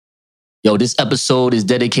Yo, this episode is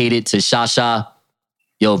dedicated to Shasha.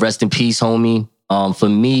 Yo, rest in peace, homie. For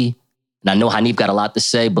me, and I know Hanif got a lot to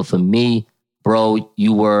say, but for me, bro,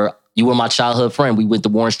 you were my childhood friend. We went to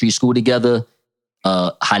Warren Street School together.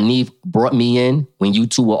 Hanif brought me in when you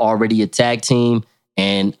two were already a tag team,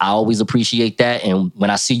 and I always appreciate that. And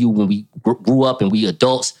when I see you when we grew up and we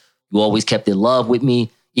adults, you always kept it love with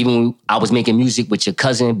me. Even when I was making music with your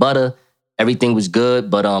cousin Butter, everything was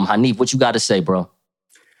good. But Hanif, what you got to say, bro?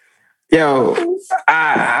 Yo,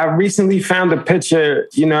 I recently found a picture,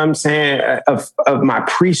 you know what I'm saying, of my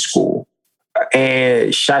preschool, and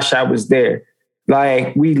Shasha was there.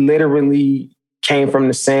 Like, we literally came from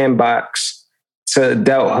the sandbox to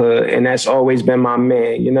adulthood, and that's always been my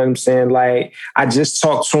man. You know what I'm saying? Like, I just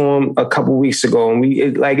talked to him a couple weeks ago, and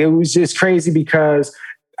it was just crazy because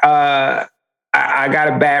I got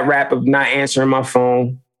a bad rap of not answering my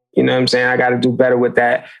phone. You know what I'm saying? I got to do better with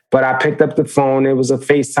that. But I picked up the phone. It was a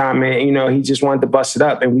FaceTime, and, you know, he just wanted to bust it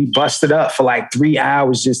up. And we busted up for like 3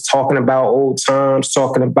 hours just talking about old times,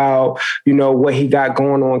 talking about, you know, what he got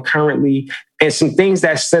going on currently, and some things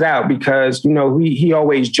that stood out because, you know, he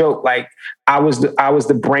always joked like I was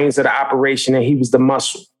the brains of the operation and he was the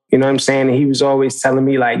muscle. You know what I'm saying? And he was always telling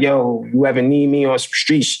me like, yo, you ever need me on some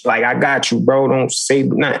street shit? Like, I got you, bro. Don't say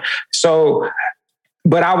nothing. So,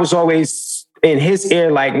 but I was always in his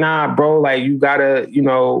ear, like, nah, bro, like, you gotta, you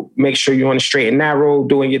know, make sure you're on the straight and narrow,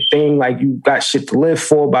 doing your thing. Like, you got shit to live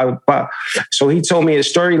for, blah, blah, blah. So he told me a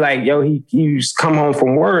story like, yo, he used to come home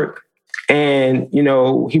from work and, you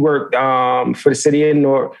know, he worked for the city of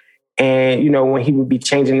North. And, you know, when he would be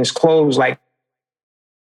changing his clothes, like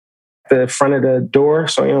the front of the door,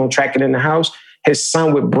 so you don't track it in the house, his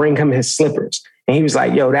son would bring him his slippers. And he was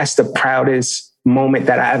like, yo, that's the proudest moment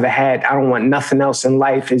that I ever had. I don't want nothing else in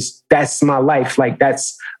life. That's my life. Like,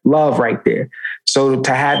 that's love right there. So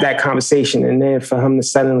to have that conversation and then for him to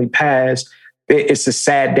suddenly pass, it's a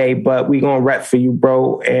sad day, but we gonna rep for you,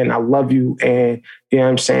 bro. And I love you. And you know what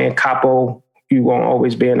I'm saying? Capo, you gonna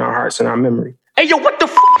always be in our hearts and our memory. Hey, yo, what the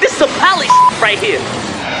f***? This is a pally right here.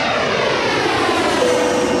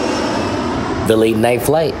 The late night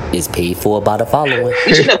flight is paid for by the following.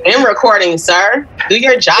 You should have been recording, sir. Do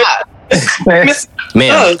your job.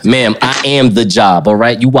 Ma'am, I am the job, all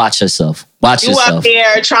right? You watch yourself. Watch yourself. You up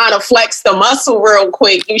there trying to flex the muscle real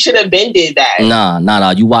quick. You should have been did that.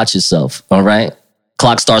 Nah. You watch yourself, all right?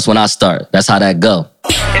 Clock starts when I start. That's how that go.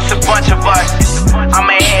 It's a bunch of us. I'm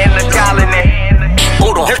a hand in the colony.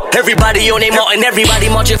 Hold on. Everybody on their mountain, everybody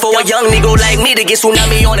marching for a young nigga like me to get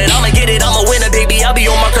tsunami on it. I'ma get it, I'ma win it, baby. I'll be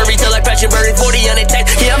on my curry till I crash your bird 40 on the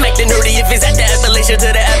text. Yeah, I'm acting nerdy if it's at the Appalachian to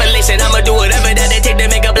the Appalachian. I'ma do whatever that they take to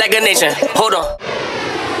make up like a nation. Hold on.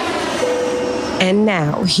 And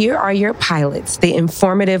now, here are your pilots, the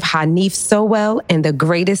informative Hanif Sowell and the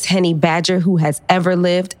greatest Henny Badger who has ever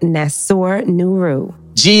lived, Nassour Nuru.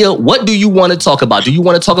 Gia, what do you want to talk about? Do you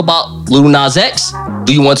want to talk about Lil Nas X?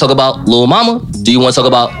 Do you want to talk about Lil Mama? Do you want to talk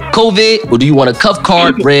about COVID? Or do you want a cuff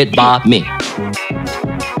card read by me?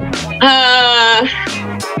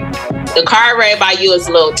 The card read by you is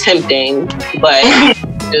a little tempting, but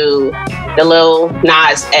do the Lil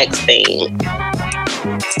Nas X thing.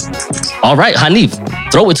 All right, Hanif,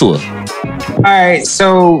 throw it to her. All right,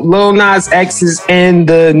 so Lil Nas X is in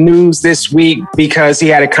the news this week because he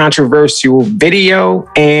had a controversial video,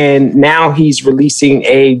 and now he's releasing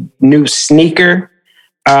a new sneaker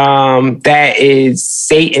that is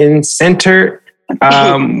Satan-centered.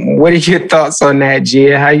 What are your thoughts on that,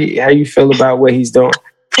 Gia? How you feel about what he's doing?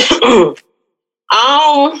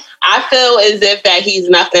 I feel as if that he's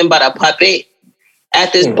nothing but a puppet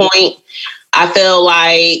at this point. I feel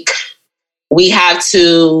like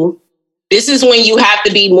this is when you have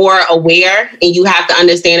to be more aware and you have to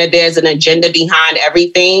understand that there's an agenda behind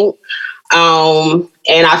everything. And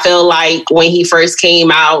I feel like when he first came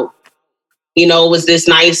out, you know, was this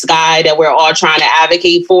nice guy that we're all trying to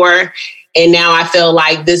advocate for. And now I feel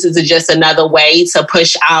like this is just another way to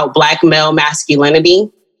push out Black male masculinity.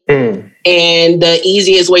 And the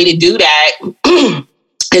easiest way to do that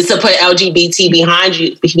is to put LGBT behind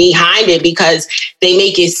it, because they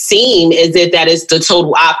make it seem as if that is the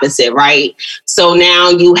total opposite, right? So now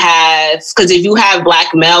you have, because if you have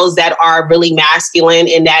Black males that are really masculine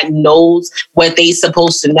and that knows what they're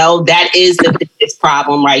supposed to know, that is the biggest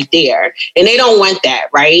problem right there. And they don't want that,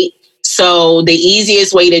 right? So the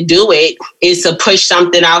easiest way to do it is to push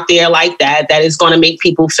something out there like that is going to make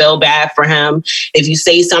people feel bad for him. If you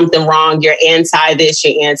say something wrong, you're anti this,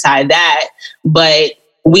 you're anti that. But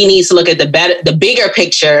we need to look at the bigger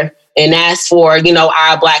picture, and that's for, you know,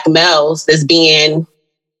 our Black males that's being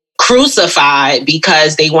crucified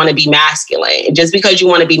because they want to be masculine. And just because you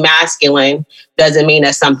want to be masculine doesn't mean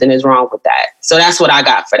that something is wrong with that. So that's what I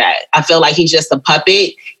got for that. I feel like he's just a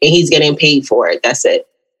puppet and he's getting paid for it. That's it.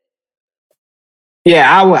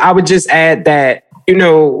 Yeah, I would just add that,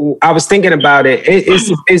 I was thinking about it.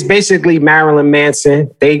 It's basically Marilyn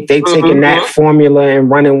Manson. They taking that formula and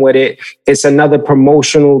running with it. It's another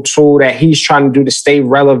promotional tool that he's trying to do to stay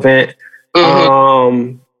relevant.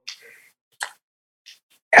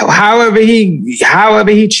 However he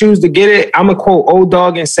choose to get it, I'm gonna quote Old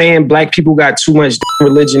Dog and saying black people got too much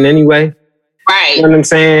religion anyway. Right. You know what I'm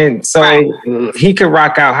saying? So he could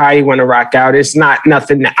rock out how he want to rock out. It's not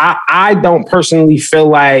nothing. I don't personally feel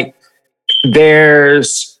like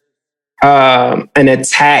there's an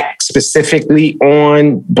attack specifically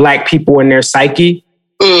on black people and their psyche.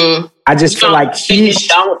 I just feel like you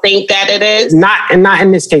don't think that it is? Not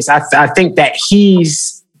in this case. I think that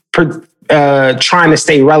he's trying to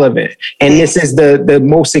stay relevant. And this is the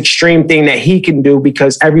most extreme thing that he can do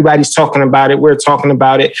because everybody's talking about it. We're talking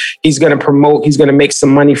about it. He's going to promote. He's going to make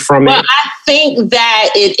some money from it. Well, I think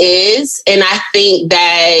that it is. And I think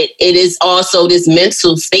that it is also this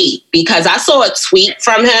mental state because I saw a tweet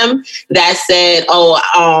from him that said,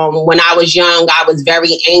 when I was young, I was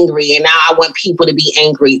very angry and now I want people to be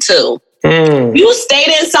angry too. You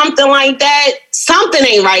stating something like that, something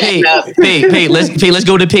ain't right enough. Pate, let's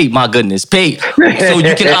go to Pate. My goodness, Pate. So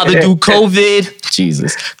you can either do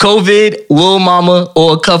COVID, Lil Mama,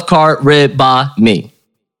 or Cuff Card read by me.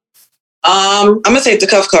 I'm gonna take the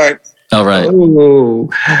cuff card. All right. Ooh.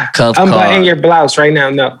 Cuff I'm card. buying your blouse right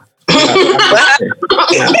now. No.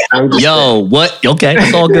 Yo, what? Okay,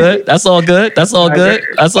 that's all good. That's all good.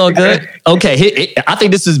 Okay, I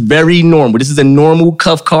think this is very normal. This is a normal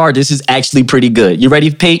cuff card. This is actually pretty good. You ready,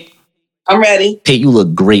 Pate? I'm ready. Pate, you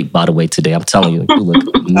look great, by the way, today. I'm telling you. You look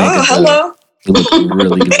mega hello. good. You look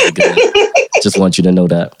really good. Just want you to know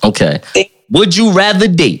that. Okay. Would you rather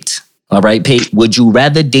date, all right, Pate, would you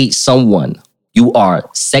rather date someone you are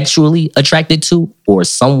sexually attracted to or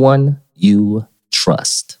someone you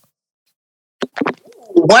trust?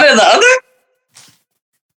 One or the other?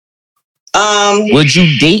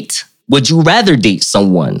 Would you rather date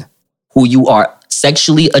someone who you are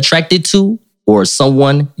sexually attracted to or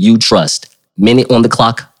someone you trust? Minute on the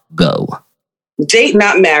clock, go. Date,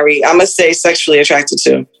 not marry. I'm gonna say sexually attracted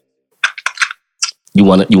to. You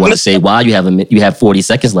want to say why? You have 40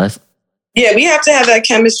 seconds left. Yeah, we have to have that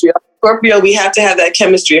chemistry. Scorpio, we have to have that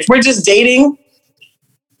chemistry. If we're just dating,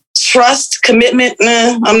 trust, commitment,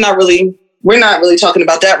 we're not really talking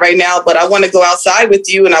about that right now, but I want to go outside with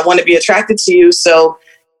you and I want to be attracted to you. So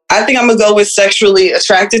I think I'm going to go with sexually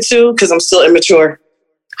attracted to because I'm still immature.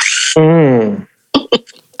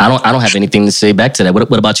 I don't have anything to say back to that.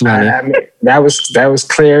 What about you, honey? I mean, that was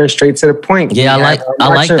clear and straight to the point. Yeah, I like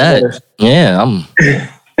that. Yeah,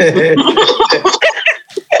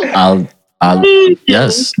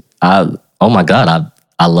 yes. Oh my God,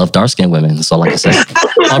 I love dark-skinned women. That's all I can say.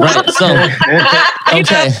 All right,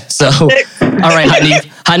 so, all right,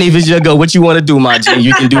 Hanif, it's your go. What you want to do, my G?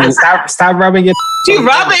 You can do. Stop rubbing your. You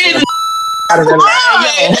rubbing it.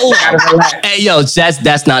 Hey, yo,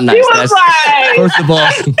 that's not nice. That's first of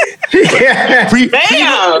all,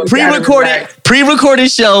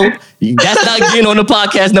 pre-recorded show. That's not getting on the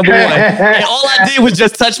podcast, number one. And all I did was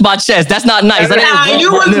just touch my chest. That's not nice.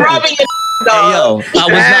 You was rubbing your. Hey, yo, I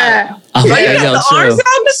was not. Yo, the arms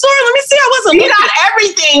out the store. Let me see. I wasn't. You got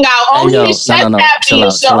everything out. Only the chest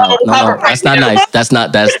chill out. No, that's not nice.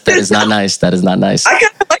 That is not nice. That is not nice. I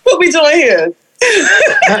kind of like what we doing here.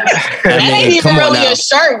 That ain't even really a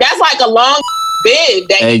shirt. That's like a long bib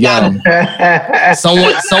that hey, you got.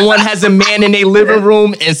 Someone has a man in their living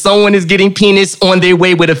room and someone is getting penis on their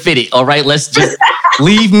way with a fitted. All right, let's just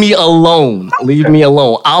leave me alone.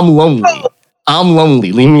 I'm lonely.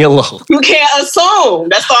 Leave me alone. You can't assume.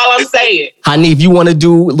 That's all I'm saying. Hanif, you want to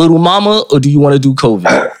do Little Mama or do you want to do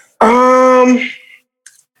COVID? I'm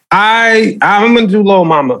gonna do Little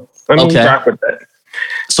Mama. Let me rock with that.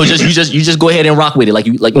 So you just go ahead and rock with it.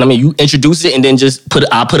 You introduce it and then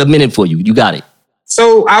I'll put a minute for you. You got it.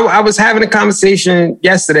 So I was having a conversation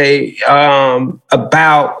yesterday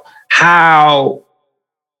about how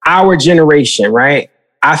our generation, right?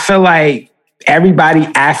 I feel like everybody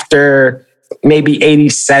after maybe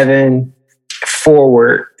 87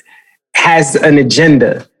 forward has an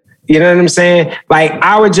agenda. You know what I'm saying? Like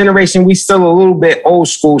our generation, we still a little bit old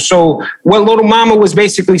school. So what Little Mama was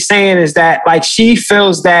basically saying is that like she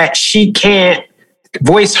feels that she can't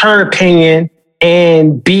voice her opinion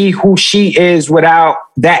and be who she is without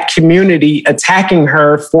that community attacking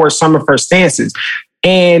her for some of her stances.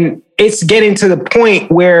 And it's getting to the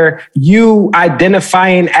point where you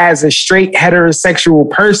identifying as a straight heterosexual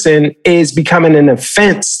person is becoming an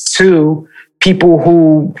offense to people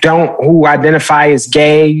who identify as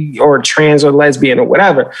gay or trans or lesbian or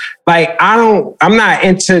whatever. Like, I'm not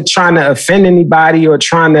into trying to offend anybody or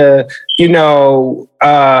trying to,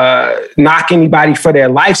 knock anybody for their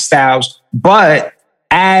lifestyles. But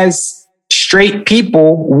as straight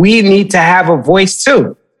people, we need to have a voice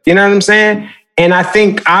too. You know what I'm saying? And I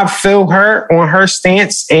think I feel her on her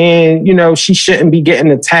stance, and, she shouldn't be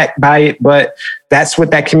getting attacked by it, but that's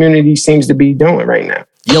what that community seems to be doing right now.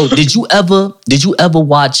 Yo, did you ever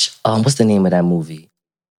watch, what's the name of that movie?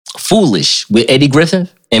 Foolish with Eddie Griffin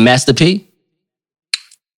and Master P?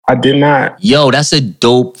 I did not. Yo, that's a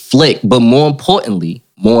dope flick. But more importantly,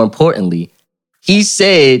 he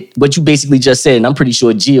said what you basically just said, and I'm pretty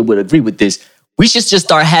sure Gia would agree with this. We should just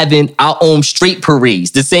start having our own straight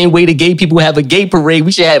parades. The same way the gay people have a gay parade,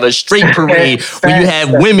 we should have a straight parade where you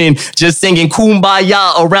have women just singing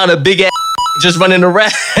Kumbaya around a big ass just running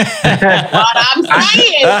around. What I'm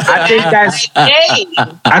saying.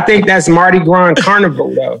 I think that's Mardi Gras and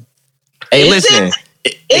Carnival, though. Hey, listen.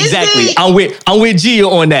 Exactly. I'm with Gia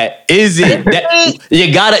on that. Is it that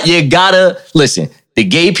you gotta listen. The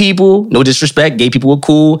gay people, no disrespect, gay people are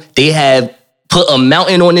cool. They have put a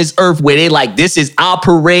mountain on this earth where they like, this is our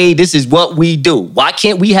parade. This is what we do. Why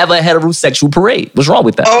can't we have a heterosexual parade? What's wrong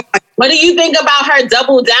with that? What do you think about her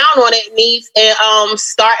double down on it, Neef, and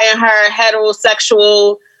starting her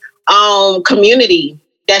heterosexual community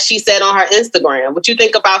that she said on her Instagram? What you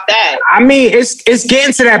think about that? I mean, it's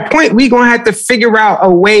getting to that point. We're going to have to figure out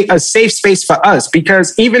a safe space for us,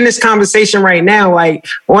 because even this conversation right now, like,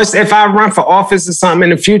 once if I run for office or something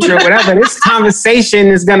in the future or whatever, this conversation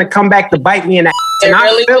is going to come back to bite me in the ass. And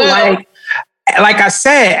I feel like I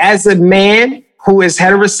said, as a man who is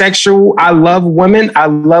heterosexual, I love women, I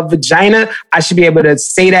love vagina, I should be able to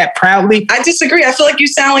say that proudly. I disagree. I feel like you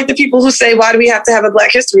sound like the people who say, why do we have to have a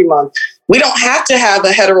Black History Month? We don't have to have a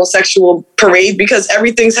heterosexual parade because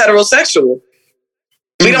everything's heterosexual.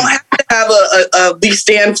 We don't have to have a we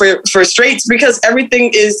stand for straights because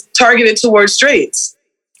everything is targeted towards straights.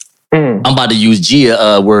 I'm about to use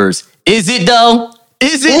Gia words. Is it though?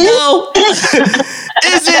 Is it though?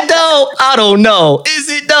 Is it though? I don't know. Is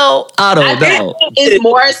it though? I don't know.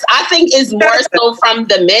 I think it's more so from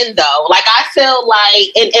the men though. Like, I feel like,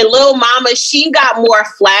 and Lil Mama, she got more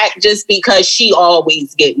flack just because she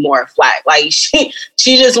always get more flack. Like, she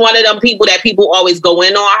just one of them people that people always go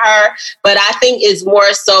in on her. But I think it's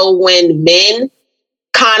more so when men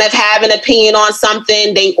kind of have an opinion on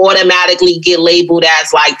something, they automatically get labeled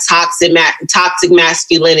as like toxic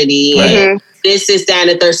masculinity. And this is that and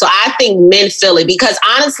the third. So I think men feel it because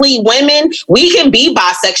honestly, women, we can be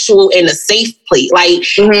bisexual in a safe place. Like,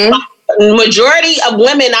 majority of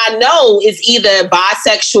women I know is either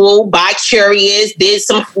bisexual, bi-curious, did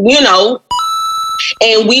some,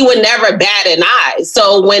 and we would never bat an eye.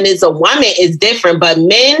 So when it's a woman, it's different. But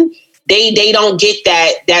men, they don't get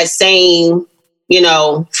that same,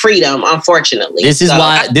 freedom, unfortunately. This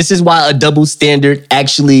is why a double standard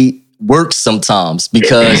actually works sometimes,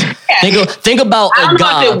 because think about a guy. I don't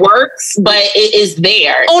know if it works, but it is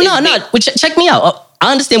there. Oh, no. Well, check me out.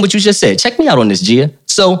 I understand what you just said. Check me out on this, Gia.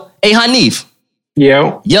 So, hey, Hanif.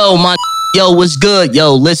 Yo, what's good?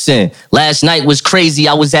 Yo, listen, last night was crazy.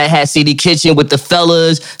 I was at Hat City Kitchen with the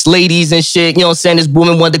fellas, ladies and shit. You know what I'm saying? This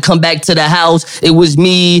woman wanted to come back to the house. It was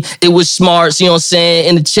me. It was Smarts, you know what I'm saying?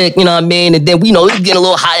 And the chick, you know what I mean? And then, it was getting a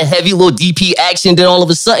little hot and heavy, a little DP action. Then all of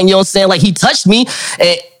a sudden, you know what I'm saying? Like, he touched me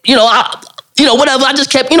and, whatever. I just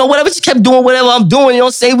kept, just kept doing whatever I'm doing. You know what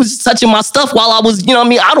I'm saying? He was just touching my stuff while I was,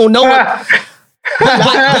 I don't know.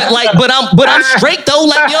 But I'm straight though.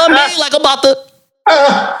 Like, you know what I mean? Like, about the...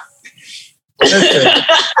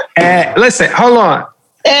 Listen, hold on.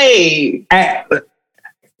 Hey.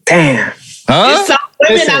 Damn. Huh?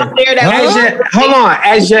 There's some women out there that... Hold on.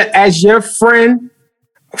 As your friend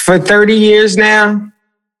for 30 years now,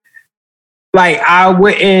 like, I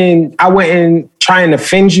wouldn't try and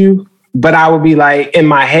offend you, but I would be like, in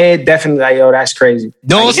my head, definitely like, yo, that's crazy.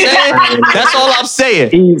 Know what I'm saying? That's all I'm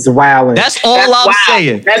saying. He's wilding. That's all I'm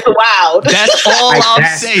saying. That's wild. That's all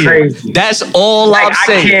I'm saying. Crazy. That's all I'm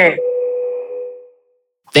saying. I can't.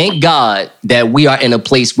 Thank God that we are in a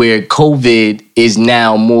place where COVID is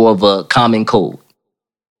now more of a common cold,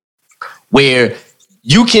 where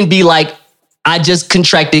you can be like, I just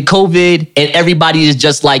contracted COVID, and everybody is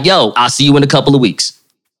just like, yo, I'll see you in a couple of weeks.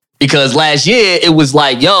 Because last year, it was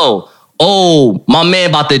like, yo, my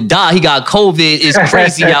man about to die. He got COVID. It's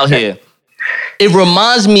crazy out here. It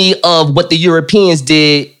reminds me of what the Europeans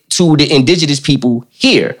did to the indigenous people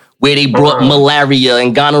here, where they brought malaria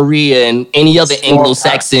and gonorrhea and any other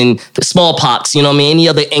Anglo-Saxon, the smallpox, you know what I mean? Any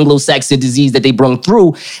other Anglo-Saxon disease that they brung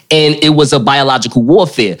through. And it was a biological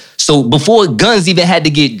warfare. So before guns even had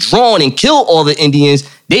to get drawn and kill all the Indians,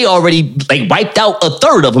 they already wiped out a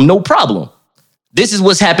third of them, no problem. This is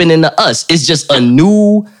what's happening to us. It's just a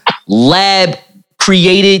new lab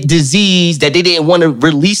created disease that they didn't want to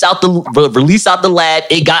release out the lab.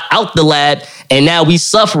 It got out the lab, and now we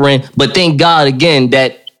suffering. But thank God again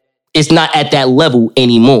that it's not at that level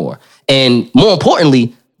anymore. And more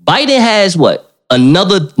importantly, Biden has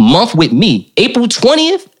another month with me. April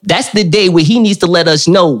 20th, that's the day where he needs to let us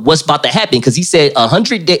know what's about to happen. Because he said in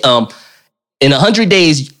 100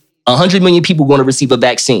 days, 100 million people going to receive a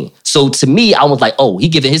vaccine. So to me, I was like, oh, he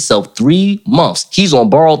giving himself 3 months. He's on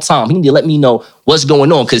borrowed time. He need to let me know what's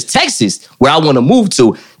going on. Because Texas, where I want to move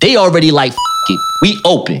to, they already like, it. We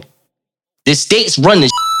open. The states run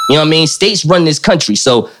this. You know what I mean? States run this country.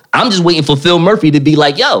 So I'm just waiting for Phil Murphy to be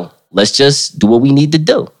like, yo, let's just do what we need to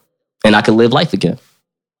do. And I can live life again.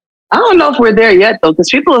 I don't know if we're there yet, though, because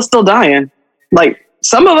people are still dying. Like,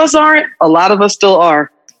 some of us aren't. A lot of us still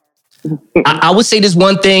are. I would say this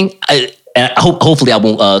one thing. Hopefully I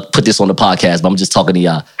won't put this on the podcast, but I'm just talking to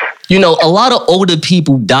y'all. You know, a lot of older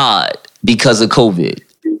people died because of COVID.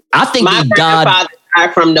 I think they died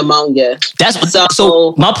from pneumonia.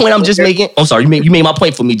 So my point I'm just making. I'm sorry, you made my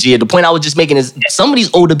point for me, Gia. The point I was just making is some of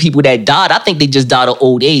these older people that died, I think they just died of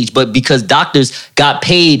old age, but because doctors got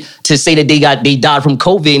paid to say that they died from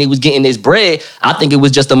COVID and they was getting this bread, I think it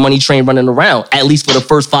was just a money train running around, at least for the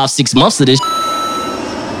first 5-6 months of this.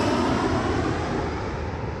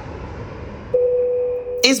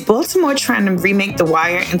 Is Baltimore trying to remake The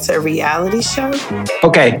Wire into a reality show?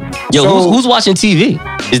 Okay. Yo, so, who's watching TV?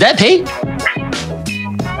 Is that Pate?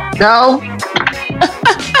 No.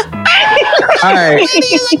 All right.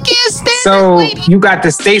 So you got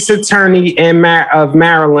the state's attorney of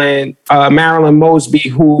Maryland, Marilyn Mosby,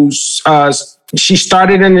 who's she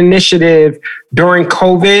started an initiative during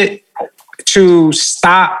COVID to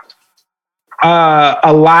stop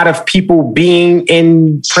a lot of people being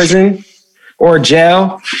in prison or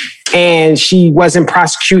jail. And she wasn't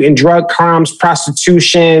prosecuting drug crimes,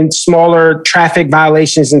 prostitution, smaller traffic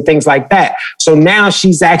violations, and things like that. So now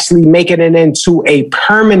she's actually making it into a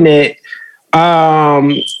permanent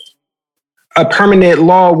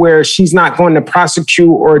law where she's not going to prosecute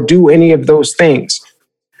or do any of those things.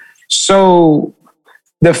 So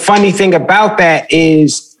the funny thing about that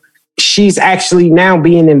is she's actually now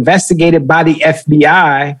being investigated by the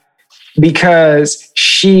FBI because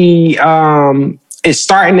she is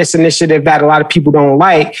starting this initiative that a lot of people don't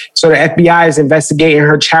like. So the FBI is investigating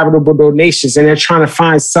her charitable donations, and they're trying to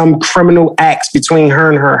find some criminal acts between her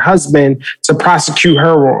and her husband to prosecute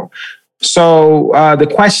her on. So the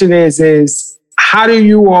question is how do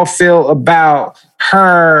you all feel about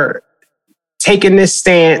her taking this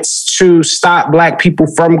stance to stop Black people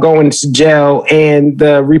from going to jail and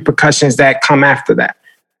the repercussions that come after that?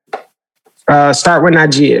 Start with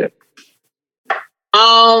Najia.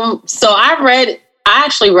 So I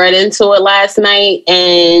actually read into it last night,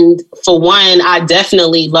 and for one, I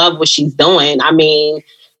definitely love what she's doing. I mean,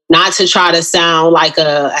 not to try to sound like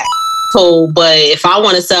a asshole, but if I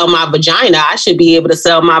want to sell my vagina, I should be able to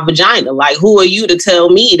sell my vagina. Like, who are you to tell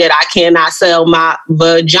me that I cannot sell my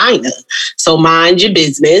vagina? So mind your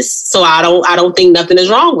business. So I don't think nothing is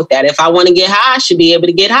wrong with that. If I want to get high, I should be able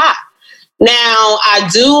to get high. Now, I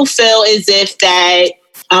do feel as if that,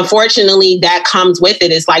 unfortunately, that comes with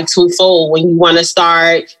it. It's like twofold. When you want to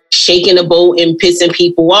start shaking the boat and pissing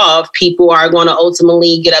people off, people are going to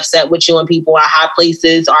ultimately get upset with you, and people in high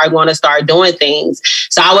places are going to start doing things.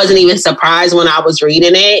 So I wasn't even surprised when I was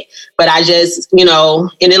reading it, but I just, and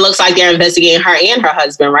it looks like they're investigating her and her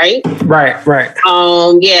husband, right? Right.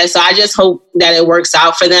 Yeah, so I just hope that it works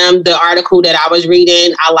out for them. The article that I was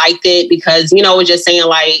reading, I liked it because, it was just saying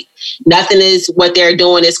like, nothing is what they're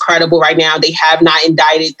doing is credible right now. They have not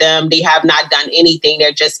indicted them. They have not done anything.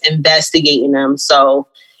 They're just investigating them. So,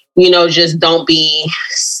 just don't be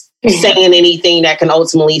saying anything that can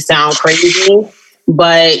ultimately sound crazy.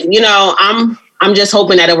 But, I'm just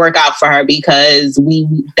hoping that it work out for her because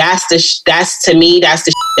that's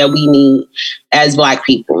the that we need as Black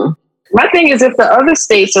people. My thing is, if the other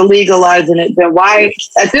states are legalizing it, then why,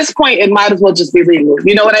 at this point, it might as well just be legal.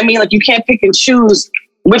 You know what I mean? Like, you can't pick and choose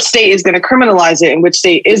which state is going to criminalize it and which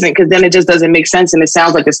state isn't, because then it just doesn't make sense and it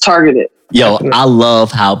sounds like it's targeted. Yo, I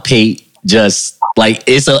love how Pate just, like,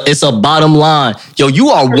 it's a bottom line. Yo, you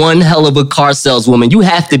are one hell of a car saleswoman. You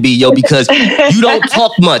have to be, because you don't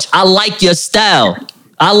talk much. I like your style.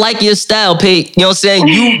 I like your style, Pate. You know what I'm saying?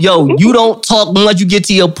 You don't talk much. You get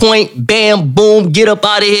to your point. Bam, boom, get up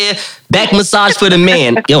out of here. Back massage for the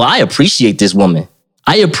man. Yo, I appreciate this woman.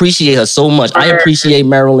 I appreciate her so much. I appreciate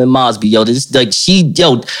Marilyn Mosby. Yo, to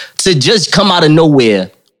just come out of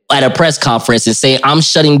nowhere at a press conference and say, I'm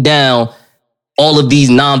shutting down all of these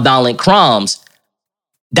nonviolent crimes.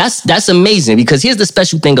 That's amazing, because here's the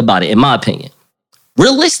special thing about it, in my opinion.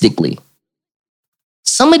 Realistically,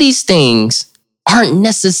 some of these things aren't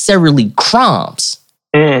necessarily crimes.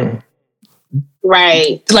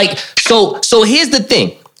 Right. Like, so here's the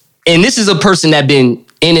thing. And this is a person that been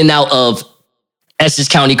in and out of Essex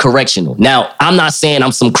County Correctional. Now, I'm not saying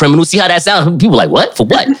I'm some criminal. See how that sounds? People are like, what? For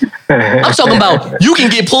what? I'm talking about you can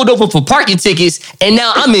get pulled over for parking tickets and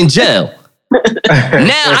now I'm in jail. Now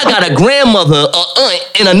I got a grandmother, a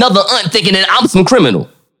aunt, and another aunt thinking that I'm some criminal.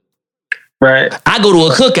 Right. I go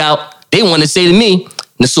to a cookout. They want to say to me,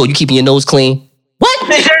 Nassau, you keeping your nose clean? What?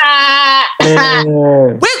 Where's my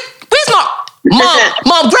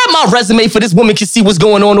mom? Grab my resume for this woman can see what's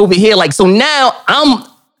going on over here. Like, so now I'm,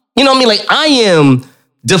 you know what I mean? Like, I am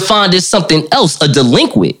defined as something else, a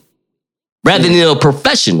delinquent, rather than a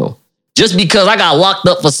professional, just because I got locked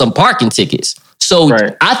up for some parking tickets. So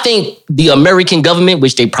I think the American government,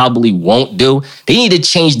 which they probably won't do, they need to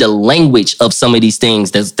change the language of some of these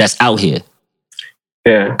things that's out here.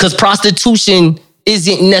 Yeah. Because prostitution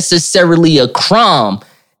isn't necessarily a crime.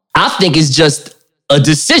 I think it's just a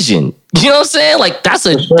decision. You know what I'm saying? Like,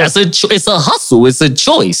 it's a hustle. It's a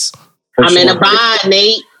choice. I'm in a bind,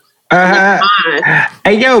 Nate.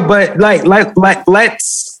 Hey, yo, but like,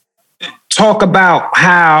 let's talk about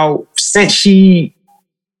how since she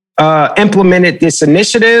implemented this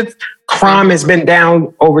initiative, crime has been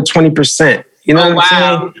down over 20%. You know what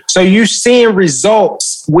I'm saying? So you're seeing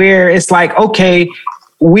results where it's like, okay,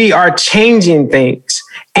 we are changing things,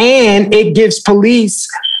 and it gives police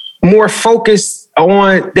more focus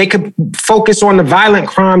on, they could focus on the violent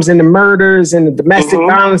crimes and the murders and the domestic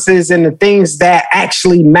violences and the things that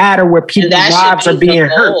actually matter, where people's lives are being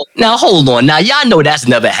hurt. Now, hold on. Now, y'all know that's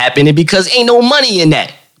never happening because ain't no money in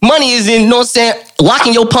that. Money is in, you know what I'm saying,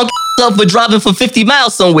 locking your punk up for driving for 50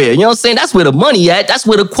 miles somewhere. You know what I'm saying? That's where the money at. That's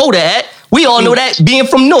where the quota at. We all know that being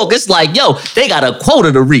from Newark. It's like, yo, they got a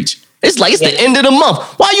quota to reach. It's like, it's the end of the month.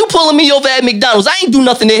 Why you pulling me over at McDonald's? I ain't do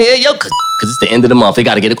nothing in here, yo. Cause it's the end of the month. They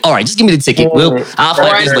got to get it. All right, just give me the ticket. I'll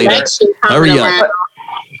fight this later. Hurry up.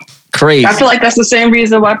 Crazy. I feel like that's the same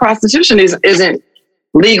reason why prostitution isn't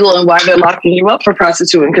legal and why they're locking you up for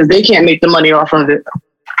prostituting, because they can't make the money off of it.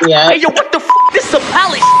 Yeah. Hey, yo, what the f***? This is a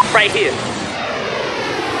pally right here.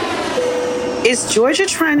 Is Georgia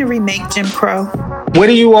trying to remake Jim Crow? What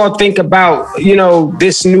do you all think about,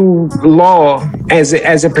 this new law as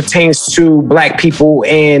it pertains to Black people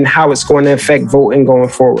and how it's going to affect voting going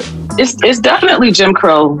forward? It's definitely Jim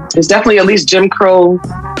Crow. It's definitely at least Jim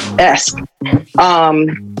Crow-esque.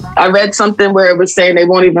 I read something where it was saying they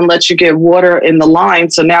won't even let you get water in the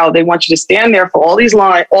line. So now they want you to stand there for all these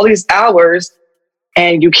hours,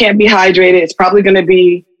 and you can't be hydrated. It's probably going to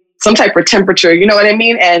be some type of temperature, you know what I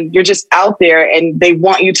mean? And you're just out there and they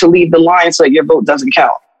want you to leave the line so that your vote doesn't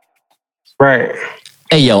count. Right.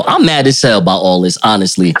 Hey, yo, I'm mad as hell about all this,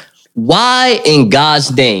 honestly. Why in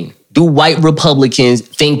God's name do white Republicans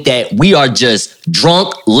think that we are just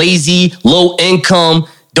drunk, lazy, low income,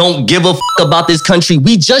 don't give a about this country?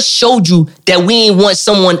 We just showed you that we ain't want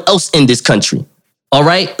someone else in this country. All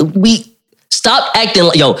right? We stop acting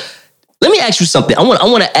like, yo, let me ask you something. I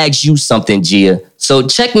want to ask you something, Gia. So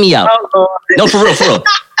check me out. No, for real.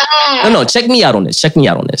 No, check me out on this.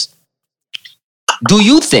 Do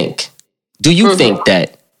you think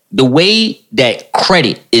that the way that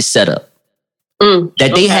credit is set up,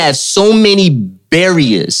 that they have so many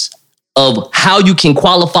barriers of how you can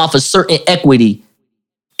qualify for certain equity,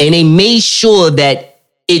 and they made sure that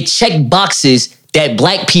it checked boxes that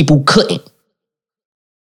Black people couldn't?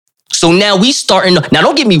 So now now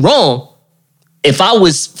don't get me wrong. If I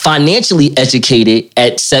was financially educated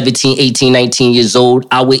at 17, 18, 19 years old,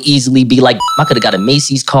 I would easily be like, I could have got a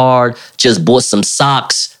Macy's card, just bought some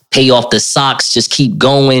socks, pay off the socks, just keep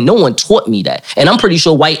going. No one taught me that. And I'm pretty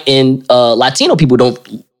sure white and Latino people don't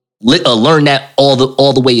learn that all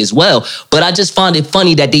the way as well. But I just find it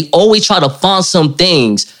funny that they always try to find some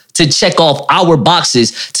things to check off our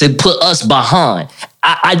boxes to put us behind.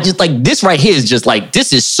 I just like this right here is just like,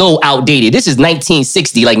 this is so outdated. This is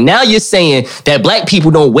 1960. Like now you're saying that Black people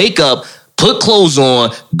don't wake up, put clothes on,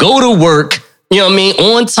 go to work, you know what I mean,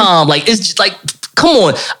 on time. Like it's just like, come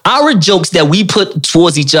on. Our jokes that we put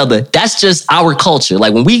towards each other, that's just our culture.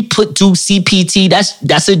 Like when we do CPT,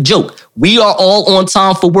 that's a joke. we are all on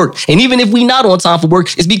time for work. And even if we not on time for work,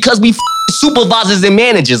 it's because we supervisors and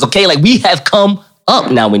managers, okay? Like, we have come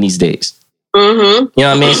up now in these days. Mm-hmm. You know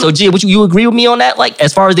what I mean? So, Gia, you agree with me on that? Like,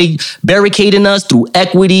 as far as they barricading us through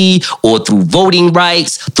equity or through voting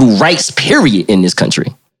rights, through rights, period, in this country?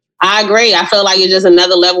 I agree. I feel like it's just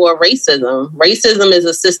another level of racism. Racism is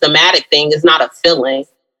a systematic thing. It's not a feeling.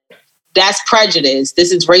 That's prejudice.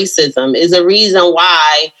 This is racism. Is a reason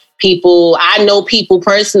why I know people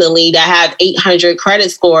personally that have 800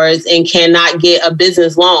 credit scores and cannot get a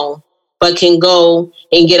business loan, but can go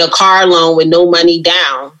and get a car loan with no money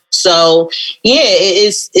down. So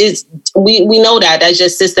yeah, we know that. That's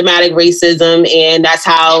just systematic racism, and that's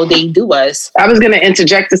how they do us. I was going to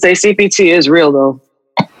interject to say CPT is real, though.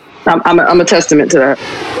 I'm a testament to that.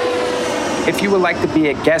 If you would like to be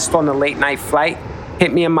a guest on the Late Night Flight,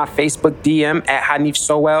 hit me in my Facebook DM at Hanif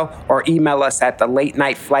Sowell or email us at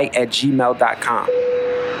thelatenightflight@gmail.com.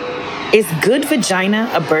 Is good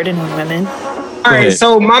vagina a burden on women? All right,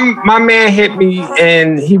 so my man hit me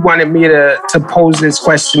and he wanted me to pose this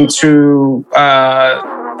question to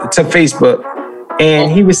Facebook.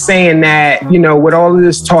 And he was saying that, you know, with all of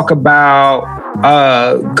this talk about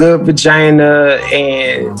good vagina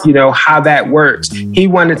and, you know, how that works, he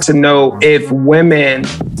wanted to know if women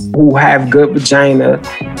who have good vagina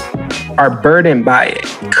are burdened by it.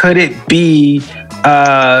 Could it be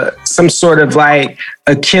some sort of like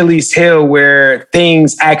Achilles heel where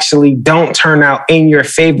things actually don't turn out in your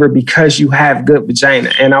favor because you have good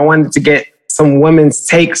vagina? And I wanted to get some women's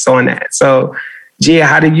takes on that. So, Gia,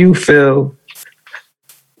 how do you feel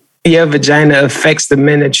your vagina affects the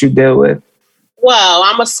men that you deal with? Well,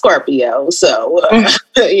 I'm a Scorpio, so,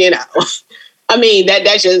 you know, I mean,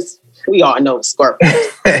 that's just, we all know Scorpio.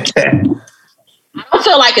 I don't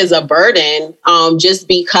feel like it's a burden, just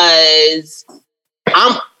because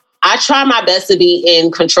I try my best to be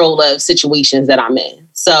in control of situations that I'm in.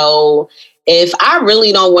 So if I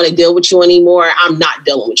really don't want to deal with you anymore, I'm not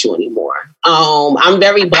dealing with you anymore. I'm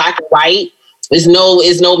very black and white. There's no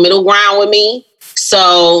middle ground with me.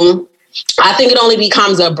 So I think it only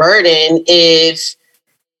becomes a burden if,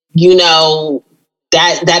 you know,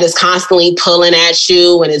 that is constantly pulling at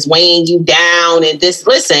you and is weighing you down. And this,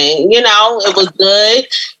 listen, you know, it was good.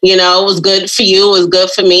 You know, it was good for you. It was good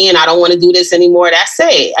for me. And I don't want to do this anymore. That's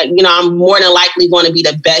it. You know, I'm more than likely going to be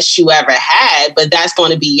the best you ever had, but that's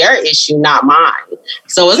going to be your issue, not mine.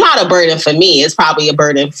 So it's not a burden for me. It's probably a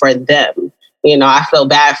burden for them. You know, I feel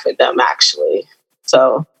bad for them, actually.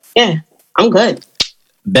 So, yeah, I'm good.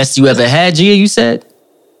 Best you ever had, Gia, you said?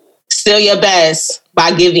 Still Your Best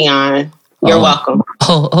by Giveon. You're welcome.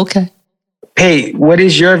 Oh, okay. Hey, what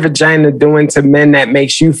is your vagina doing to men that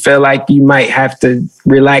makes you feel like you might have to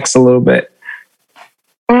relax a little bit?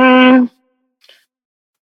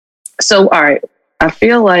 So, all right. I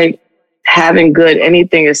feel like having good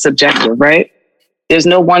anything is subjective, right? There's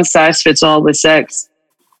no one size fits all with sex.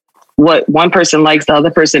 What one person likes, the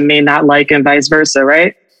other person may not like, and vice versa,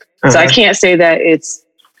 right? So I can't say that it's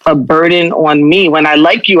a burden on me. When I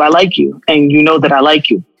like you, and you know that I like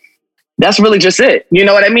you. That's really just it. You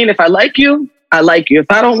know what I mean? If I like you, I like you.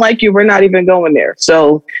 If I don't like you, we're not even going there.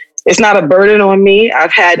 So it's not a burden on me.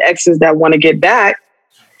 I've had exes that want to get back,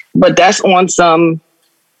 but that's on some,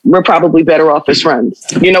 we're probably better off as friends.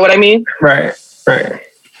 You know what I mean? Right.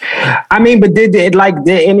 I mean, but did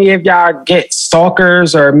any of y'all get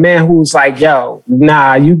stalkers or men who's like, yo,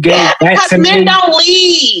 nah, you gave that to me? Men don't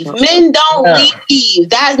leave. Men don't leave.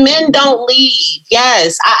 Men don't leave.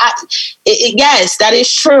 Yes. Yes, that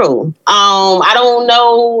is true. I don't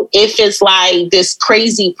know if it's like this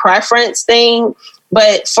crazy preference thing,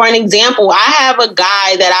 but for an example, I have a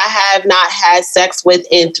guy that I have not had sex with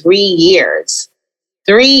in 3 years.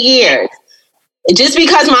 3 years. Just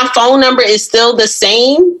because my phone number is still the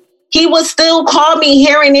same, he would still call me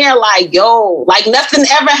here and there like, yo, like nothing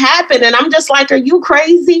ever happened. And I'm just like, are you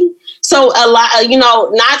crazy? So a lot, you know,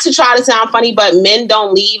 not to try to sound funny, but men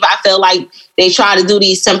don't leave. I feel like they try to do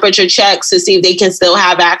these temperature checks to see if they can still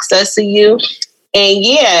have access to you. And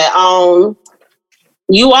yeah,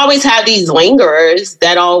 you always have these lingerers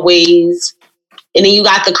that always... And then you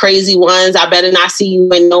got the crazy ones. I better not see you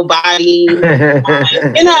with nobody. You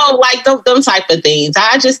know, like them type of things.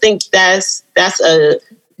 I just think that's a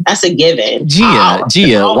given. Gia,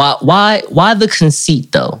 why the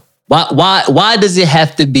conceit though? Why does it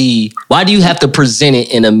have to be? Why do you have to present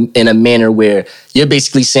it in a manner where you're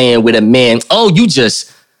basically saying with a man, oh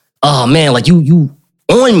man, like you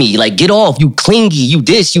on me, like get off, you clingy, you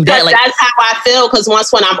this, you that. Like that's how I feel, because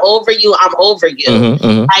when I'm over you, I'm over you.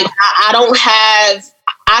 Like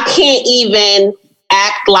I can't even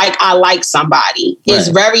act like I like somebody. Right. It's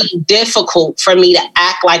very difficult for me to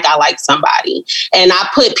act like I like somebody. And I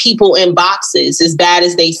put people in boxes, as bad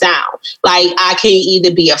as they sound. Like, I can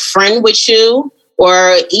either be a friend with you,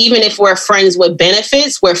 or even if we're friends with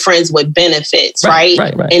benefits, we're friends with benefits, right?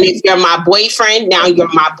 Right. And if you're my boyfriend, now you're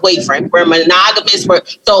my boyfriend. We're monogamous.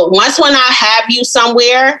 So once when I have you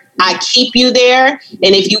somewhere, I keep you there.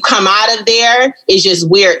 And if you come out of there, it's just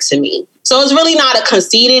weird to me. So it's really not a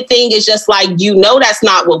conceited thing. It's just like, that's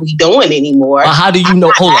not what we're doing anymore. Well, how do you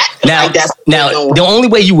know? Hold on. Now, the only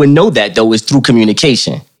way you would know that, though, is through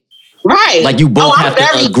communication. Right. Like, you both have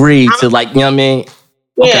to agree to, like, you know what I mean?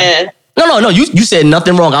 Yeah. Okay. No. You said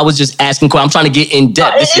nothing wrong. I was just asking. I'm trying to get in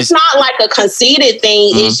depth. It's not like a conceited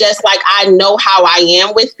thing. Mm-hmm. It's just like, I know how I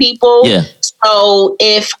am with people. Yeah. So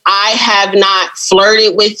if I have not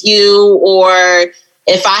flirted with you, or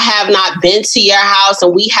if I have not been to your house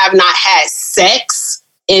and we have not had sex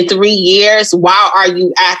in 3 years, why are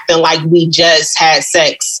you acting like we just had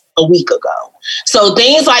sex a week ago? So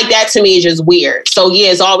things like that to me is just weird. So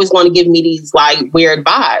yeah, it's always going to give me these like weird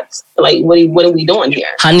vibes. Like, what are we doing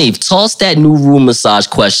here? Hanif, toss that new room massage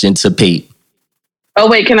question to Pate. Oh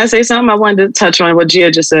wait, can I say something? I wanted to touch on what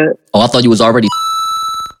Gia just said. Oh, I thought you was already.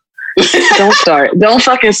 Don't start. Don't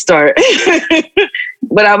fucking start.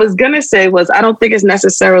 What I was gonna say was, I don't think it's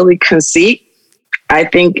necessarily conceit. I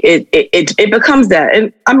think it becomes that.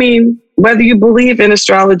 And I mean, whether you believe in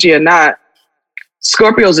astrology or not,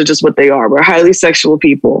 Scorpios are just what they are. We're highly sexual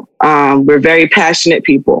people. We're very passionate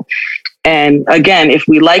people. And again, if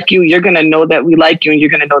we like you, you're going to know that we like you, and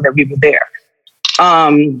you're going to know that we were there.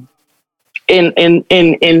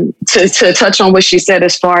 To touch on what she said,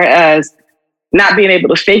 as far as not being able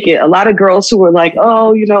to fake it, a lot of girls who were like,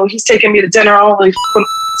 oh, he's taking me to dinner. I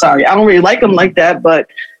don't really like him like that, but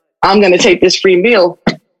I'm going to take this free meal.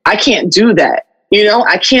 I can't do that.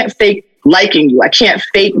 I can't fake liking you. I can't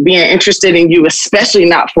fake being interested in you, especially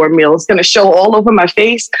not for a meal. It's going to show all over my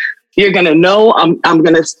face. You're going to know. I'm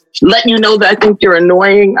going to let you know that I think you're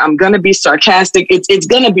annoying. I'm going to be sarcastic. It's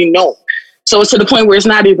going to be known. So it's to the point where it's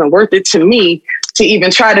not even worth it to me to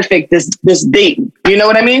even try to fake this date. You know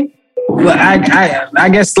what I mean? Well, I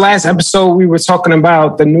guess last episode we were talking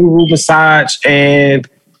about the new room massage, and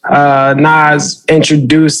Nas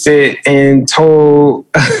introduced it and told.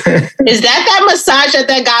 Is that massage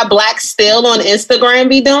that guy Black Still on Instagram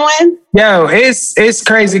be doing? Yo, it's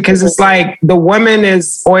crazy because it's like the woman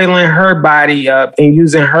is oiling her body up and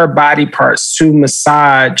using her body parts to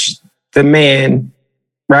massage the man,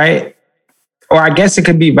 right? Or I guess it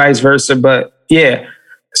could be vice versa, but yeah.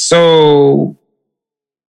 So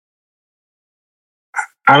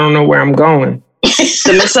I don't know where I'm going.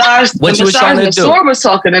 The massage, what you was trying to do? Nasor was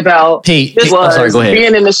talking about was go ahead.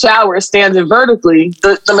 Being in the shower, standing vertically.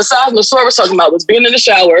 The massage Nasor was talking about was being in the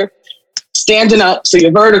shower, standing up, so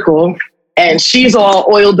you're vertical, and she's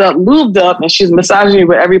all oiled up, lubed up, and she's massaging you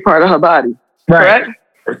with every part of her body. Right.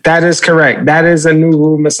 Correct? That is correct. That is a new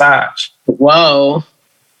room massage. Whoa.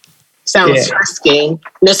 Sounds risky.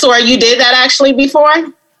 Nasor, you did that actually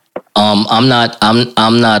before? I'm not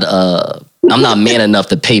man enough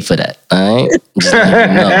to pay for that. All right.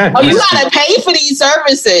 Oh, you gotta pay for these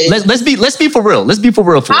services. Let's be for real. Let's be for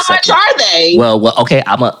real for a second. How much are they? Well, okay.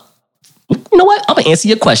 You know what? I'm gonna answer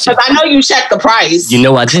your question. Because I know you checked the price. You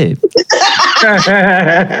know I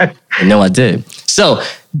did. So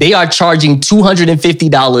they are charging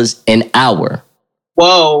 $250 an hour.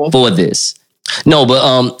 Whoa. For this. No,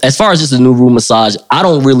 but as far as just a new room massage, I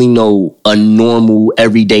don't really know a normal,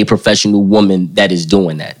 everyday professional woman that is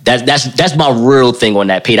doing that. That's my real thing on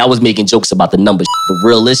that, Pate. I was making jokes about the numbers, but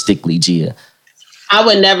realistically, Gia, I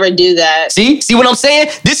would never do that. See what I'm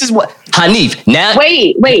saying? This is what Hanif. Now,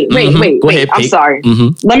 wait. Go ahead, I'm sorry.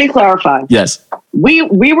 Mm-hmm. Let me clarify. Yes,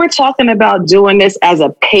 we were talking about doing this as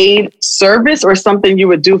a paid service or something you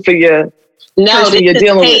would do for your. No, this is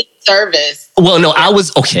paid service. Well, no, I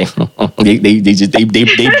was okay.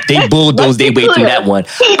 they bulldozed their way through that one.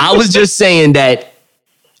 I was just saying that.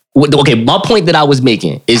 Okay, my point that I was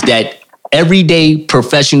making is that everyday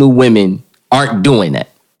professional women aren't doing that.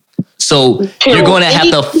 So you're going to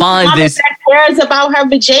have to find this. That cares about her,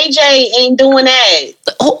 but JJ ain't doing that.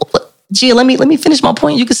 Oh, Gia, let me finish my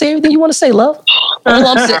point. You can say everything you want to say, love.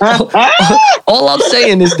 All I'm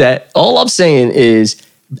saying is.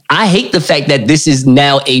 I hate the fact that this is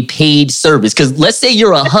now a paid service. Because let's say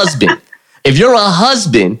you're a husband. If you're a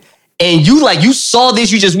husband and you saw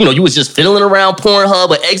this, you was just fiddling around Pornhub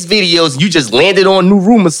or X videos, you just landed on new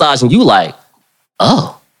room massage and you like,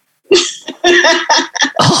 oh,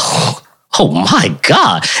 Oh my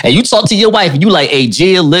God. And you talk to your wife and you like, hey,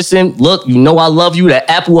 Gia, listen, look, you know I love you, the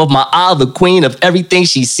apple of my eye, the queen of everything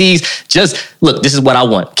she sees. Just, look, this is what I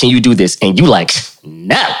want. Can you do this? And you like,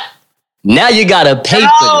 no. Now you gotta pay for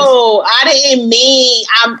this. No, I didn't mean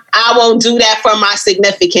I won't do that for my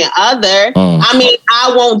significant other. I mean,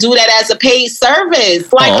 I won't do that as a paid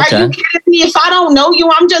service. Like, are you kidding me? If I don't know you,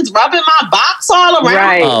 I'm just rubbing my box all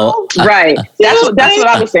around. Right, right. That's what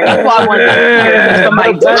I was saying. That's why I wanted to hear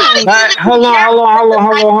somebody do it. Hold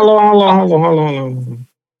on.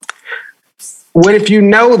 What if you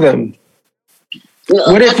know them?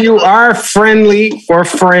 What if you are friendly or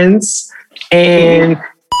friends and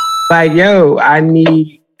like, yo, I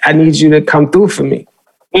need you to come through for me.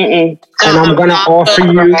 And I'm gonna offer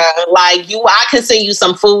you like I can send you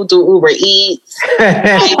some food through Uber Eats.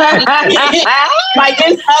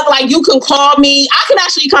 like you can call me. I can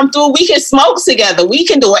actually come through. We can smoke together. We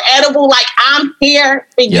can do an edible. Like I'm here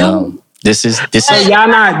for you. This is y'all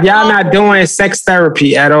not doing sex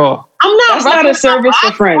therapy at all. I'm not. That's not a service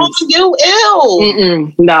for friends. You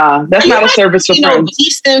ill? Nah, that's not a service for friends.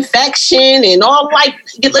 Yeast infection and all. Like,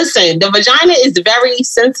 listen, the vagina is very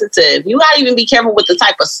sensitive. You gotta even be careful with the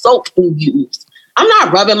type of soap you use. I'm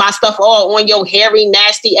not rubbing my stuff all on your hairy,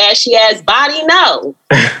 nasty, ashy ass body. No.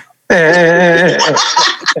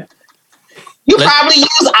 You probably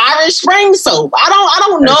use Irish Spring soap. I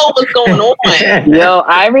don't know what's going on. Yo,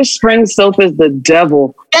 Irish Spring soap is the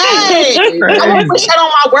devil. Hey, I want to put that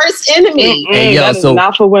on my worst enemy. Hey, yo, that is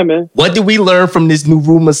not for women. What did we learn from this new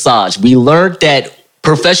room massage? We learned that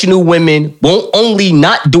professional women won't only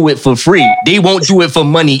not do it for free, they won't do it for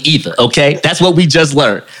money either, okay? That's what we just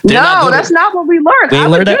learned. That's not what we learned. I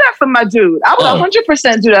would do that for my dude. I would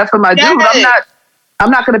 100% do that for my dude.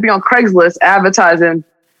 I'm not going to be on Craigslist advertising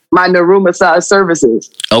my Naru massage services.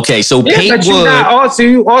 Okay, so but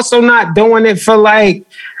you also not doing it for like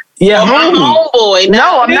your homeboy.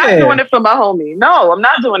 No, I'm not doing it for my homie. No, I'm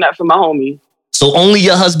not doing that for my homie. So only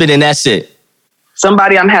your husband and that's it?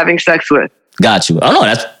 Somebody I'm having sex with. Got you. Oh no,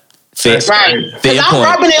 that's fair. Right. Because I'm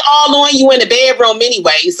rubbing it all on you in the bedroom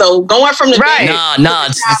anyway. So going from the bedroom. Nah.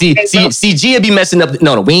 See, Gia be messing up.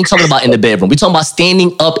 No, we ain't talking about in the bedroom. We talking about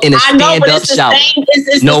standing up in a stand-up shower. It's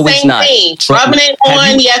the same thing. Rubbing it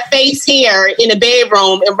on your face here in the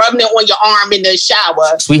bedroom and rubbing it on your arm in the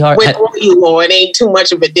shower. Sweetheart. With oil on. It ain't too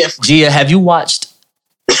much of a difference. Gia, have you watched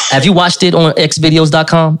it on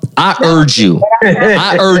xvideos.com? I urge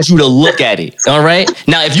you to look at it. All right.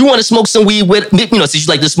 Now, if you want to smoke some weed with, since you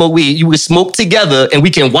like to smoke weed, you would smoke together and we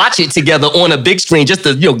can watch it together on a big screen just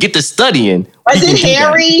to, get the studying. Is it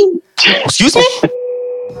hairy? Excuse me?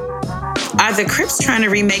 Are the Crips trying to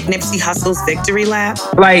remake Nipsey Hussle's Victory Lap?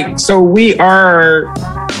 Like, so we are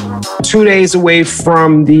 2 days away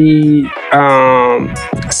from the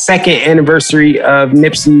second anniversary of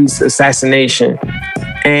Nipsey's assassination.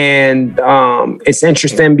 And it's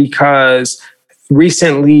interesting because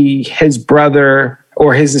recently his brother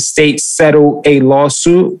or his estate settled a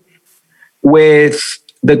lawsuit with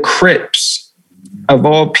the Crips of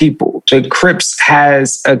all people. The Crips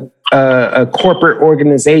has a corporate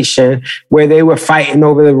organization where they were fighting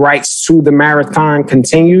over the rights to the marathon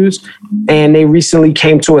continues. And they recently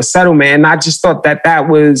came to a settlement. And I just thought that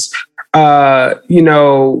was,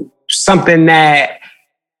 something that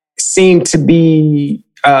seemed to be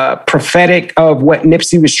prophetic of what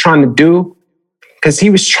Nipsey was trying to do, because he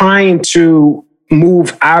was trying to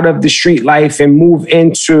move out of the street life and move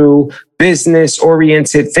into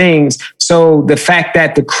business-oriented things. So the fact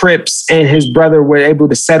that the Crips and his brother were able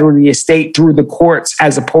to settle the estate through the courts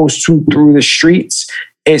as opposed to through the streets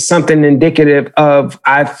is something indicative of,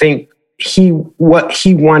 I think, what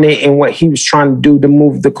he wanted and what he was trying to do to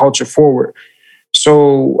move the culture forward.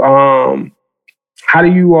 So how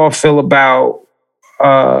do you all feel about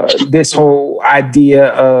this whole idea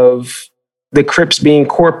of the Crips being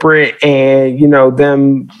corporate and,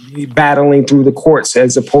 them battling through the courts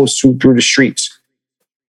as opposed to through the streets?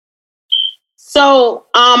 So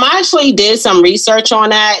I actually did some research on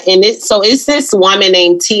that. And it's this woman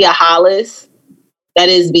named Tia Hollis that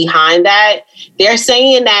is behind that. They're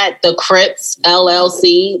saying that the Crips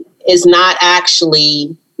LLC is not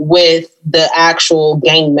actually with the actual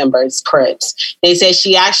gang members, Crips. They said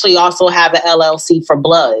she actually also have an LLC for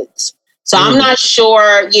Bloods. So I'm not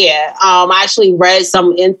sure. Yeah, I actually read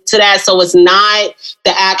some into that. So it's not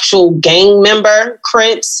the actual gang member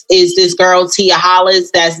Crips. Is this girl Tia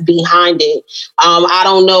Hollis that's behind it? I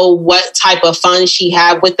don't know what type of funds she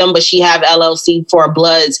have with them, but she have LLC for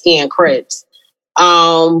Bloods and Crips.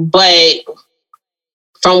 But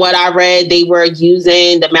from what I read, they were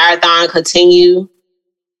using the Marathon Continue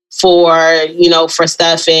for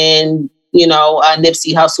stuff in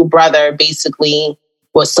Nipsey Hussle brother basically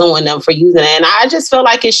was suing them for using it. And I just feel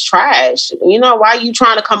like it's trash. Why are you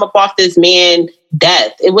trying to come up off this man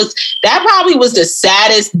death? That probably was the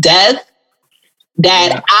saddest death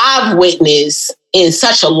that I've witnessed in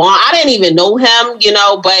such a long, I didn't even know him,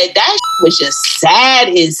 but that was just sad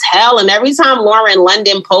as hell. And every time Lauren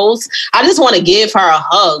London posts, I just want to give her a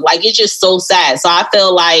hug. Like, it's just so sad. So I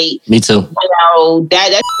feel like, me too.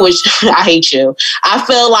 That was, I hate you. I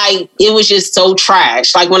feel like it was just so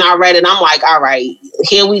trash. Like, when I read it, I'm like, all right,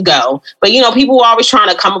 here we go. But, people were always trying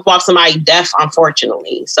to come up off somebody's death,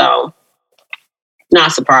 unfortunately. So,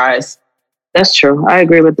 not surprised. That's true. I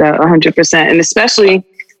agree with that 100%. And especially,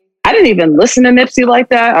 I didn't even listen to Nipsey like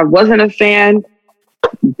that. I wasn't a fan.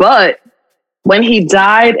 But when he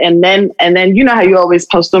died, and then you know how you always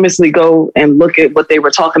posthumously go and look at what they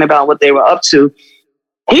were talking about, what they were up to.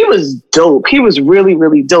 He was dope. He was really,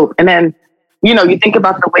 really dope. And then, you think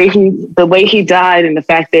about the way he died and the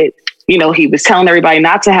fact that, he was telling everybody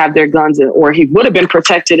not to have their guns, or he would have been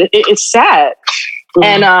protected. It's sad.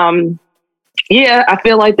 Mm-hmm. And yeah, I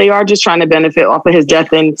feel like they are just trying to benefit off of his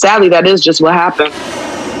death. And sadly, that is just what happened.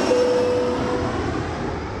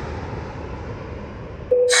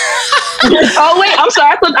 Oh, wait, I'm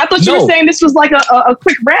sorry. I thought you were saying this was like a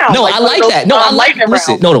quick round. No, like I like that. No, I like that.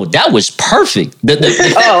 Listen, no, that was perfect. Okay.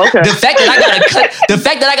 The fact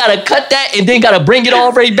that I gotta cut that and then gotta bring it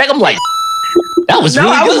all right back, I'm like, that was really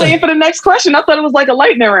good. I was waiting for the next question. I thought it was like a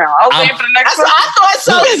lightning round. I was waiting for the next question. I thought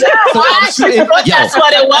so too. That's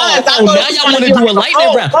what it was. Now y'all want to do a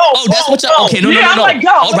lightning round. That's what y'all. Okay, no. Like,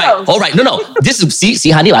 all right. No. This is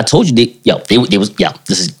see, Hanif, I told you they was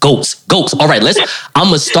this is goats. All right, I'm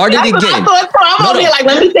gonna start it again. I'm over here like,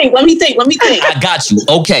 let me think. I got you.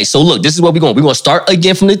 Okay, so look, this is where we're going. We're gonna start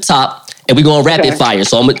again from the top. And we're going to rapid fire.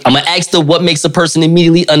 So I'm gonna ask what makes a person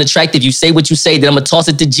immediately unattractive. You say what you say, then I'm going to toss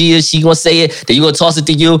it to Gia. She going to say it. Then you're going to toss it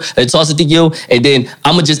to you. And toss it to you. And then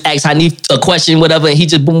I'm going to just ask Hanif a question, whatever. And he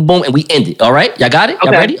just boom, boom. And we end it. All right? Y'all got it?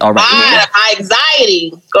 Y'all ready? All right. My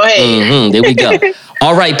anxiety. Go ahead. Mm-hmm. There we go.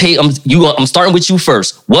 All right, Pate. I'm starting with you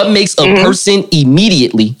first. What makes a person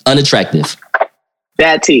immediately unattractive?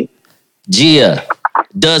 Bad teeth. Gia,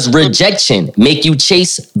 does rejection make you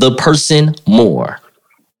chase the person more?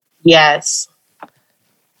 Yes.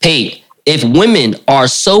 Pate, if women are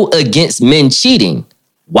so against men cheating,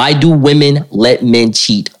 why do women let men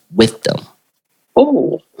cheat with them?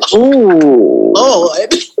 Ooh.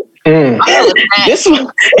 Lord. This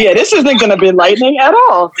isn't going to be lightning at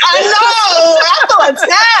all. I know. I feel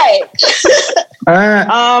attacked.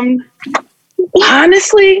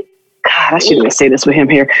 Honestly, God, I shouldn't even say this with him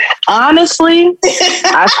here. Honestly,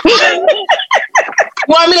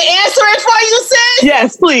 want me to answer it for you, sis?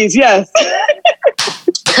 Yes, please. Yes.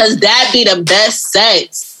 Because that be the best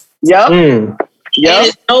sex. Yep. And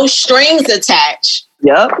there's no strings attached.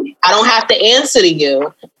 Yep. I don't have to answer to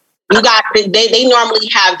you. You got they normally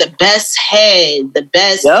have the best head, the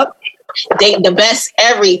best the best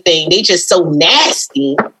everything. They just so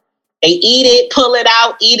nasty. They eat it, pull it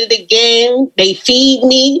out, eat it again. They feed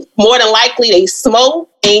me. More than likely, they smoke,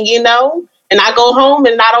 and and I go home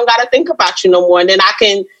and I don't got to think about you no more. And then I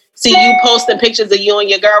can see you posting pictures of you and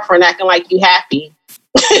your girlfriend acting like you happy.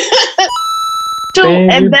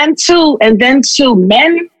 And then two,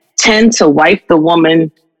 men tend to wipe the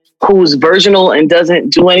woman who's virginal and doesn't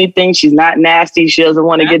do anything. She's not nasty. She doesn't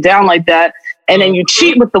want to get down like that. And then you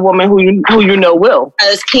cheat with the woman who you know will.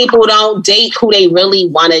 Because people don't date who they really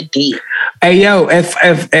want to date. Hey, yo,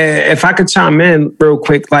 if I could chime in real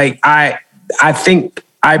quick, like I think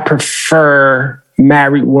I prefer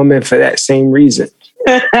married women for that same reason.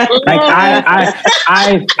 Like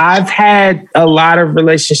I've had a lot of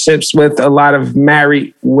relationships with a lot of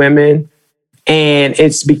married women. And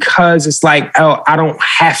it's because it's like, oh, I don't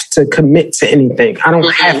have to commit to anything. I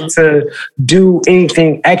don't have to do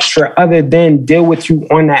anything extra other than deal with you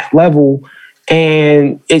on that level.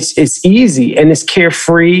 And it's easy and it's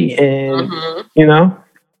carefree and,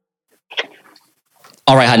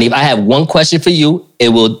 All right, Hanif, I have one question for you. It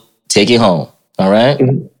will take it home. All right?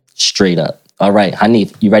 Straight up. All right,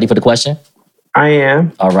 Hanif, you ready for the question? I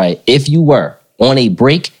am. All right. If you were on a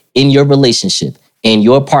break in your relationship and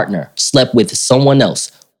your partner slept with someone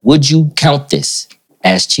else, would you count this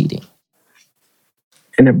as cheating?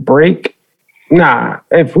 In a break? Nah.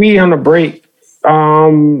 If we on a break,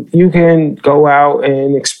 you can go out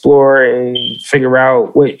and explore and figure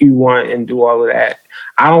out what you want and do all of that.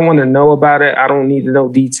 I don't want to know about it. I don't need to know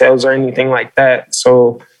details or anything like that.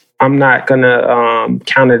 So I'm not going to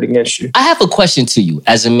count it against you. I have a question to you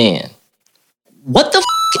as a man. What the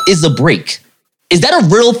is a break? Is that a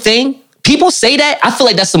real thing? people say that. I feel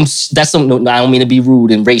like that's some. No, I don't mean to be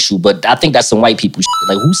rude and racial, but I think that's some white people shit.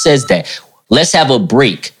 Like, who says that? Let's have a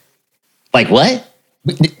break. Like, what?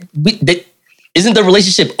 Isn't the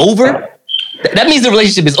relationship over? That means the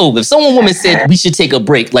relationship is over. If woman said we should take a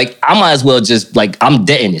break, like, I might as well just, like, I'm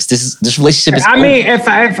dead in this. This relationship is over. I mean, if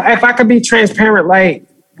I could be transparent, like,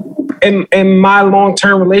 in my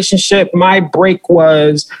long-term relationship, my break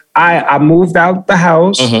was I moved out the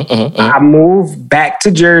house. I moved back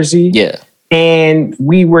to Jersey. Yeah. And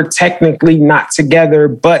we were technically not together,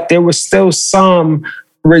 but there was still some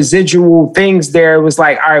residual things there. It was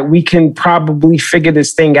like, all right, we can probably figure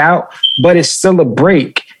this thing out, but it's still a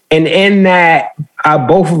break. And in that,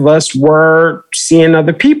 both of us were seeing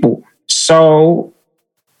other people. So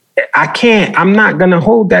I'm not going to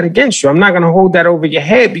hold that against you. I'm not going to hold that over your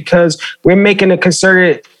head, because we're making a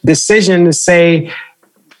concerted decision to say,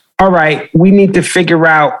 all right, we need to figure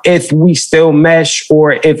out if we still mesh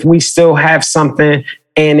or if we still have something.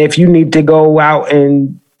 And if you need to go out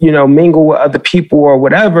and, mingle with other people or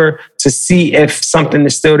whatever to see if something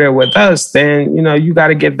is still there with us, then, you got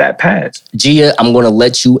to give that pass. Gia, I'm going to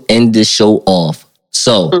let you end this show off.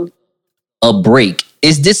 So, a break.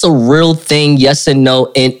 Is this a real thing? Yes or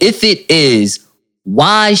no? And if it is,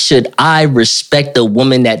 why should I respect a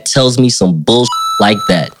woman that tells me some bullshit like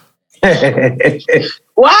that?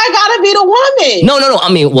 Why I gotta be the woman? No.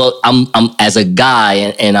 I mean, well, I'm as a guy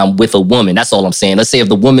and I'm with a woman. That's all I'm saying. Let's say if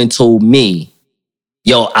the woman told me,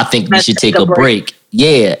 yo, I think we should take a break.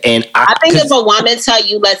 Yeah. And I think if a woman tell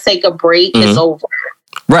you, let's take a break, it's over.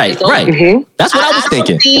 Right. That's what I was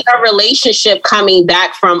thinking. I don't see a relationship coming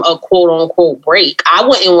back from a quote unquote break. I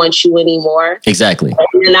wouldn't want you anymore. Exactly.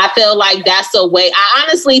 And I feel like that's a way. I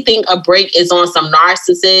honestly think a break is on some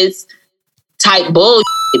narcissist type bullshit,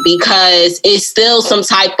 because it's still some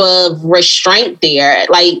type of restraint there.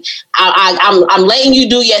 Like, I'm letting you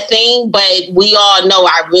do your thing, but we all know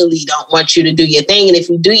I really don't want you to do your thing. And if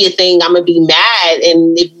you do your thing, I'm gonna be mad.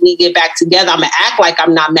 And if we get back together, I'm gonna act like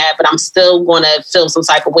I'm not mad, but I'm still gonna feel some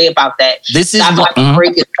type of way about that. This is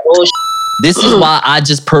why I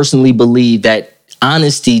just personally believe that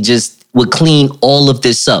honesty just would clean all of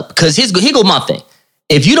this up. Because here go my thing.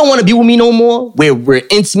 If you don't want to be with me no more, we're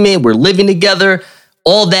intimate, we're living together,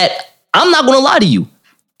 all that, I'm not going to lie to you.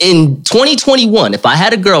 In 2021, if I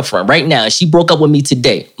had a girlfriend right now and she broke up with me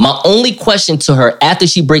today, my only question to her after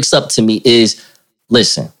she breaks up to me is,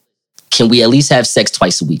 listen, can we at least have sex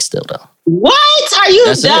twice a week still, though? What? Are you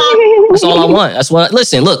That's dumb? That's all I want. That's what.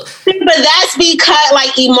 Listen, look. But that's because,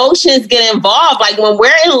 like, emotions get involved. Like, when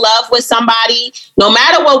we're in love with somebody, no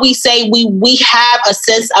matter what we say, we have a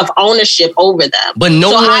sense of ownership over them. But I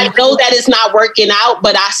know that it's not working out,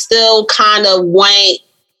 but I still kind of want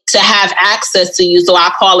to have access to you, so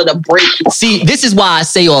I call it a break. See, this is why I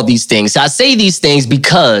say all these things. I say these things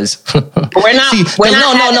because we're not.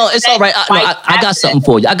 No. It's all right. I got something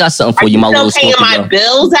for you. I got something for you, my little Scorpio. Paying my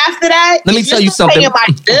bills after that. Let me tell you something. Paying my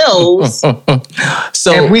bills.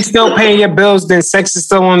 So if we still paying your bills, then sex is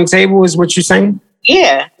still on the table. Is what you're saying?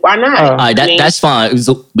 Yeah, why not? All right, that's fine.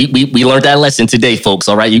 We learned that lesson today, folks.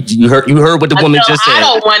 All right, you heard what the woman just said. I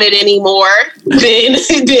don't want it anymore.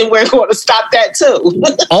 Then we're going to stop that too.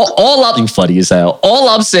 all I'm funny as hell. All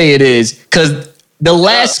I'm saying is because the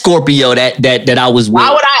last Scorpio that I was with.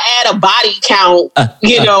 Why would I add a body count?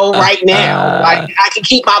 Right now, like, I can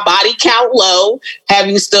keep my body count low. Have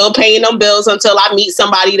you still paying them bills until I meet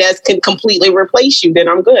somebody that can completely replace you? Then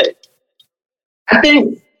I'm good. I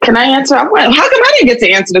think. Can I answer? How come I didn't get to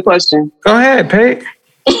answer the question? Go ahead, Pate.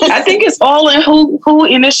 I think it's all in who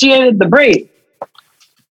initiated the break.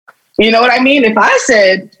 You know what I mean? If I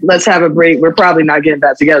said, let's have a break, we're probably not getting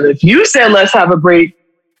back together. If you said, let's have a break,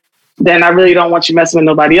 then I really don't want you messing with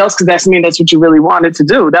nobody else, because that's what you really wanted to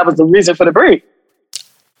do. That was the reason for the break.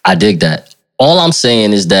 I dig that. All I'm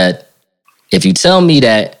saying is that if you tell me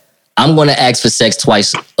that I'm going to ask for sex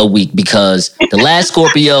twice a week because the last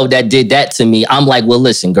Scorpio that did that to me, I'm like, well,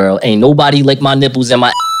 listen, girl, ain't nobody lick my nipples and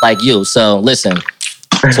my like you. So listen,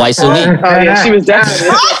 twice a week. Oh, yeah, she was definitely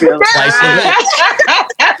a Scorpio. Twice a week.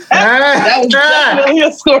 That was definitely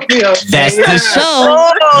a Scorpio. That's the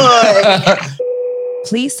show.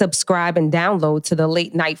 Please subscribe and download to The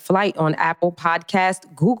Late Night Flight on Apple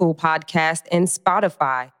Podcast, Google Podcast, and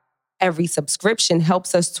Spotify. Every subscription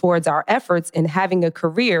helps us towards our efforts in having a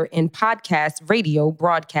career in podcast radio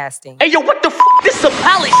broadcasting. Hey, yo, what the f***? This is some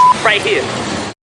pally right here.